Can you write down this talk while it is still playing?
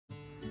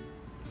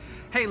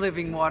Hey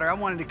Living Water, I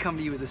wanted to come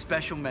to you with a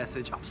special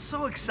message. I'm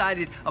so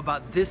excited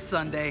about this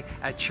Sunday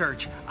at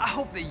church. I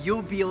hope that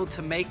you'll be able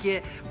to make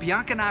it.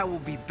 Bianca and I will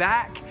be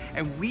back,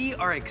 and we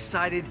are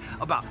excited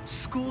about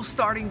school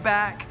starting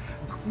back.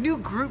 New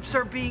groups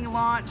are being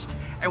launched,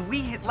 and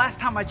we, last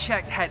time I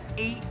checked, had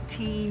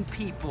 18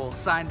 people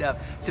signed up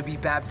to be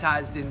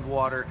baptized in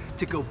water,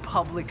 to go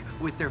public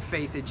with their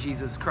faith in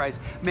Jesus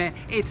Christ. Man,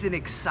 it's an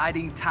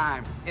exciting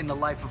time in the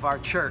life of our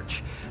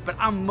church. But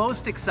I'm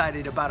most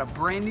excited about a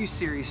brand new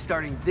series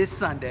starting this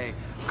Sunday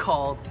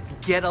called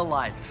Get a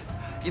Life.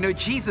 You know,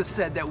 Jesus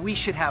said that we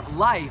should have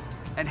life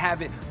and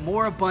have it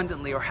more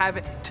abundantly, or have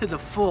it to the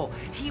full.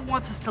 He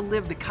wants us to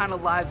live the kind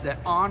of lives that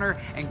honor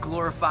and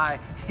glorify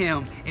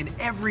Him in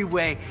every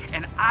way,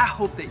 and I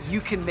hope that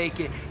you can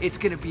make it. It's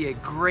gonna be a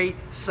great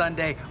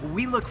Sunday.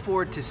 We look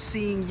forward to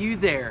seeing you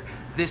there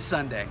this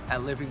Sunday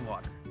at Living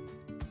Water.